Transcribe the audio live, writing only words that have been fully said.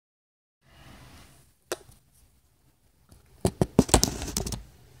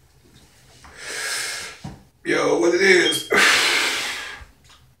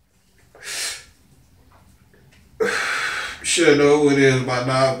Sure know who it is by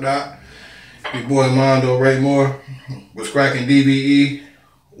Doc. Your boy Mondoe Raymore was cracking DBE.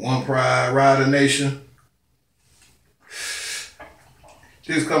 One Pride Rider Nation.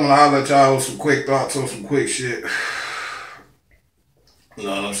 Just coming to holler at y'all with some quick thoughts on some quick shit. You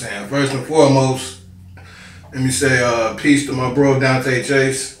know what I'm saying? First and foremost, let me say peace to my bro Dante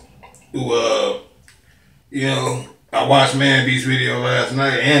Chase, who I watched Man Beast's video last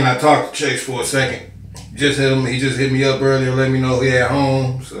night and I talked to Chase for a second. He just hit me up earlier, let me know he at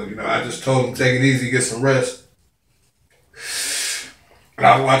home. So, I just told him take it easy, get some rest. And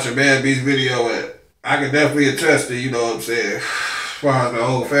I was watching Man Beast's video and I can definitely attest to, you know what I'm saying, as far as the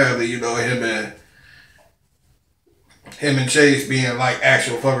whole family, him and Chase being like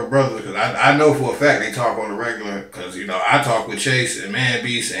actual fucking brothers. Cause I know for a fact they talk on the regular. Cause I talk with Chase and Man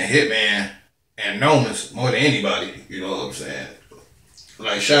Beast and Hitman and Nomus more than anybody. You know what I'm saying?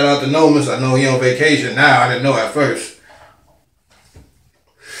 Like shout out to Nomus. I know he on vacation now. I didn't know at first.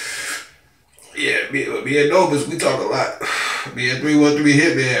 Yeah, me and Nomus, we talk a lot. Me and 313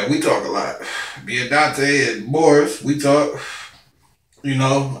 Hitman, we talk a lot. Me and Dante and Boris, we talk.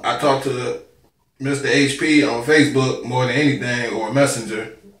 I talk to Mr. HP on Facebook more than anything, or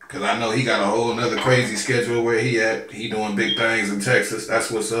Messenger, because I know he got a whole nother crazy schedule where he at. He doing big things in Texas.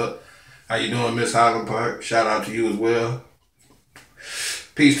 That's what's up. How you doing, Miss Highland Park? Shout out to you as well.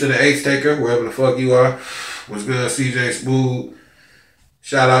 Peace to the H-Taker, wherever the fuck you are. What's good, CJ Smooth?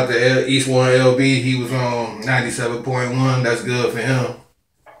 Shout out to East 1 LB. He was on 97.1. That's good for him.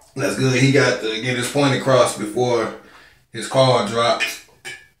 That's good. He got to get his point across before his call dropped.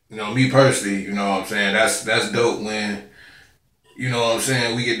 Me personally, you know what I'm saying? That's dope when, you know what I'm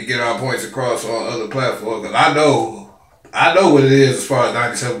saying, we get to get our points across on other platforms. Because I know what it is as far as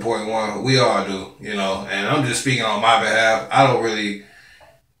 97.1. We all do, and I'm just speaking on my behalf. I don't really,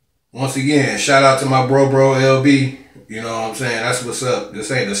 once again, shout out to my bro LB. You know what I'm saying? That's what's up.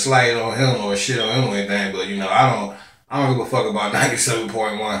 This ain't a slight on him or shit on him or anything, but I don't give a fuck about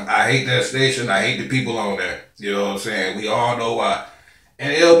 97.1. I hate that station. I hate the people on there. You know what I'm saying? We all know why.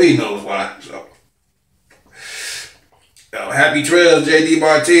 And LB knows why. So, happy trails, JD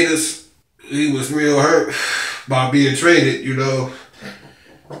Martinez. He was real hurt by being traded,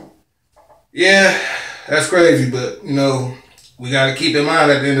 Yeah, that's crazy, but, we got to keep in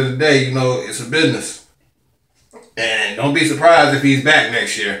mind at the end of the day, it's a business. And don't be surprised if he's back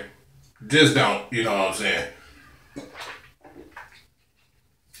next year. Just don't, you know what I'm saying?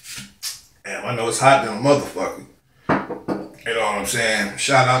 Damn, I know it's hot than a motherfucker. You know what I'm saying?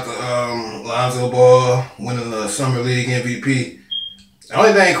 Shout out to Lonzo Ball winning the Summer League MVP. The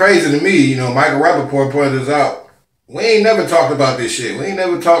only thing crazy to me, Michael Rappaport pointed this out. We ain't never talked about this shit. We ain't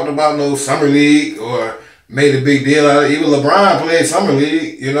never talked about no Summer League or made a big deal out of it. Even LeBron played Summer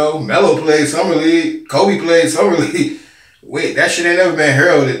League, Melo played Summer League, Kobe played Summer League. Wait, that shit ain't never been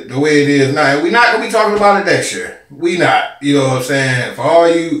heralded the way it is now. And we not gonna be talking about it next year. We not. You know what I'm saying? For all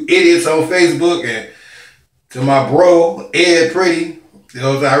you idiots on Facebook and to my bro, Ed Pretty,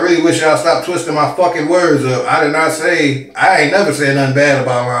 I really wish y'all stop twisting my fucking words up. I ain't never said nothing bad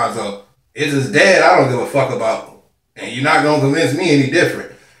about Lonzo. It's his dad I don't give a fuck about. And you're not gonna convince me any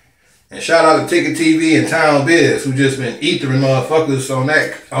different. And shout out to Ticket TV and Town Biz, who just been ethering motherfuckers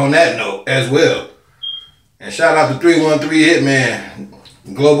on that note as well. And shout out to 313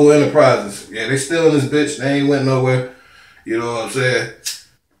 Hitman, Global Enterprises. Yeah, they still in this bitch. They ain't went nowhere. You know what I'm saying?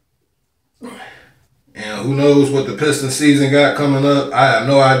 And who knows what the Pistons season got coming up. I have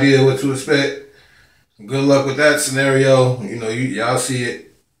no idea what to expect. Good luck with that scenario. Y'all see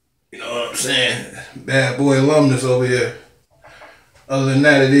it. You know what I'm saying? Bad boy alumnus over here. Other than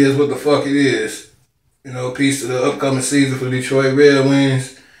that, it is what the fuck it is. Peace to the upcoming season for Detroit Red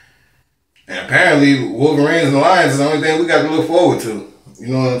Wings. And apparently, Wolverines and Lions is the only thing we got to look forward to. You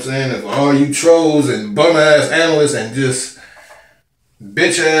know what I'm saying? If all you trolls and bum-ass analysts and just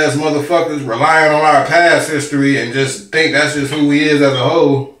bitch-ass motherfuckers relying on our past history and just think that's just who we is as a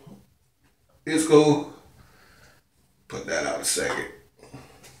whole, it's cool. Put that out a second.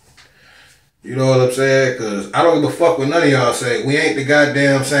 You know what I'm saying? Because I don't give a fuck what none of y'all say. We ain't the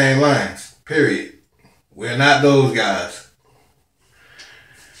goddamn same Lions. Period. We're not those guys.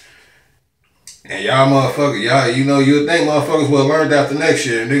 And y'all motherfuckers, you'd think motherfuckers would have learned after next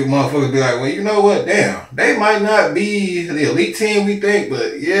year. And motherfuckers be like, well, you know what? Damn. They might not be the elite team we think,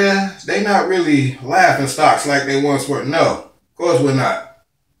 but yeah, they not really laughing stocks like they once were. No. Of course we're not.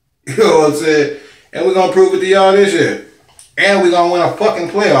 You know what I'm saying? And we're going to prove it to y'all this year. And we're going to win a fucking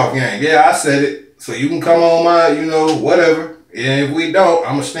playoff game. Yeah, I said it. So you can come on my, whatever. And if we don't,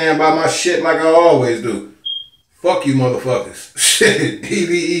 I'm going to stand by my shit like I always do. Fuck you motherfuckers. Shit.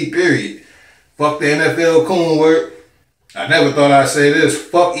 DVE, period. Fuck the NFL coon work. I never thought I'd say this.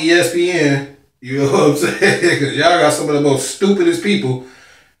 Fuck ESPN. You know what I'm saying? Because y'all got some of the most stupidest people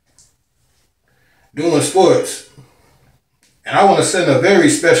doing sports. And I want to send a very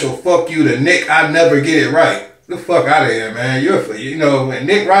special fuck you to Nick. I never get it right. Get the fuck out of here, man. And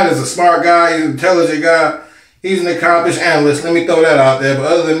Nick Wright is a smart guy. He's an intelligent guy. He's an accomplished analyst. Let me throw that out there. But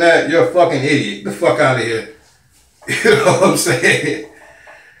other than that, you're a fucking idiot. Get the fuck out of here. You know what I'm saying?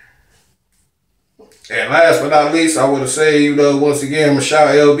 And last but not least, I would have said, once again, I'm going to shout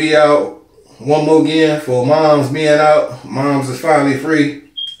LB out one more again for Moms being out. Moms is finally free.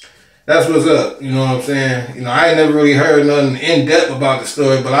 That's what's up. You know what I'm saying? I ain't never really heard nothing in depth about the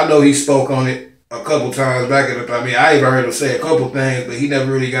story, but I know he spoke on it a couple times back at the. I even heard him say a couple things, but he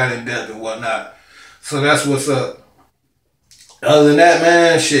never really got in depth and whatnot. So that's what's up. Other than that,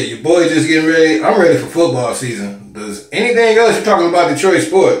 man, shit, your boy just getting ready. I'm ready for football season. Does anything else you're talking about Detroit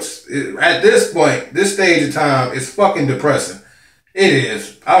sports? At this point, this stage of time, it's fucking depressing. It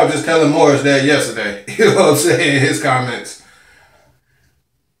is. I was just telling Morris that yesterday. You know what I'm saying? His comments.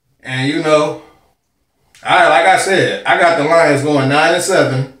 And like I said, I got the Lions going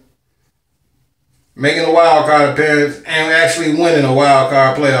 9-7, making a wild card appearance, and actually winning a wild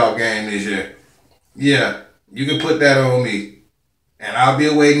card playoff game this year. Yeah, you can put that on me. And I'll be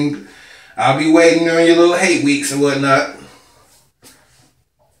waiting during your little hate weeks and whatnot.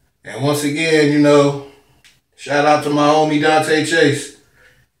 And once again, shout out to my homie Dante Chase.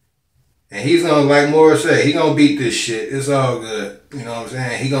 And he's gonna, like Morris said, he gonna beat this shit. It's all good. You know what I'm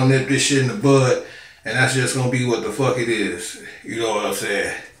saying? He gonna nip this shit in the bud, and that's just gonna be what the fuck it is. You know what I'm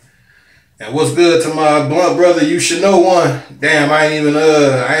saying? And what's good to my blunt brother? You should know one. Damn, I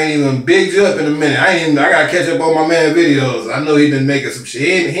ain't even bigged you up in a minute. I gotta catch up on my man videos. I know he been making some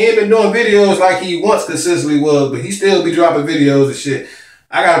shit. He ain't been doing videos like he once consistently was, but he still be dropping videos and shit.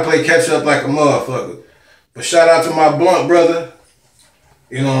 I gotta play catch up like a motherfucker. But shout out to my blunt brother.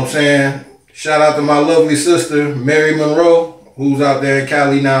 You know what I'm saying? Shout out to my lovely sister, Mary Monroe, who's out there in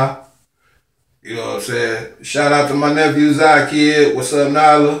Cali now. You know what I'm saying? Shout out to my nephew, Zy Kid. What's up,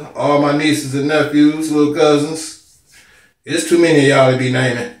 Nyla? All my nieces and nephews, little cousins. It's too many of y'all to be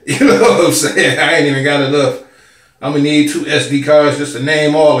naming. You know what I'm saying? I ain't even got enough. I'm going to need 2 SD cards just to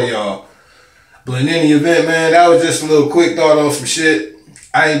name all of y'all. But in any event, man, that was just a little quick thought on some shit.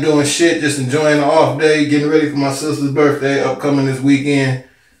 I ain't doing shit, just enjoying the off day, getting ready for my sister's birthday, upcoming this weekend.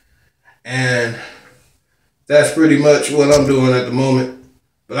 And that's pretty much what I'm doing at the moment.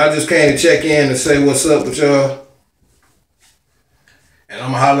 But I just came to check in and say what's up with y'all. And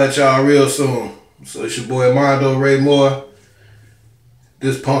I'm going to holler at y'all real soon. So it's your boy Mondoe Ray Moore.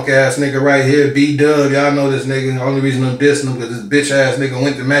 This punk ass nigga right here, B-Dub. Y'all know this nigga. The only reason I'm dissing him because this bitch ass nigga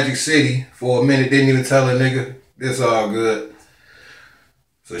went to Magic City for a minute. Didn't even tell a nigga. It's all good.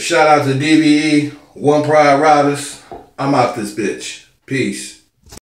 So shout out to DBE, One Pride Riders. I'm out this bitch. Peace.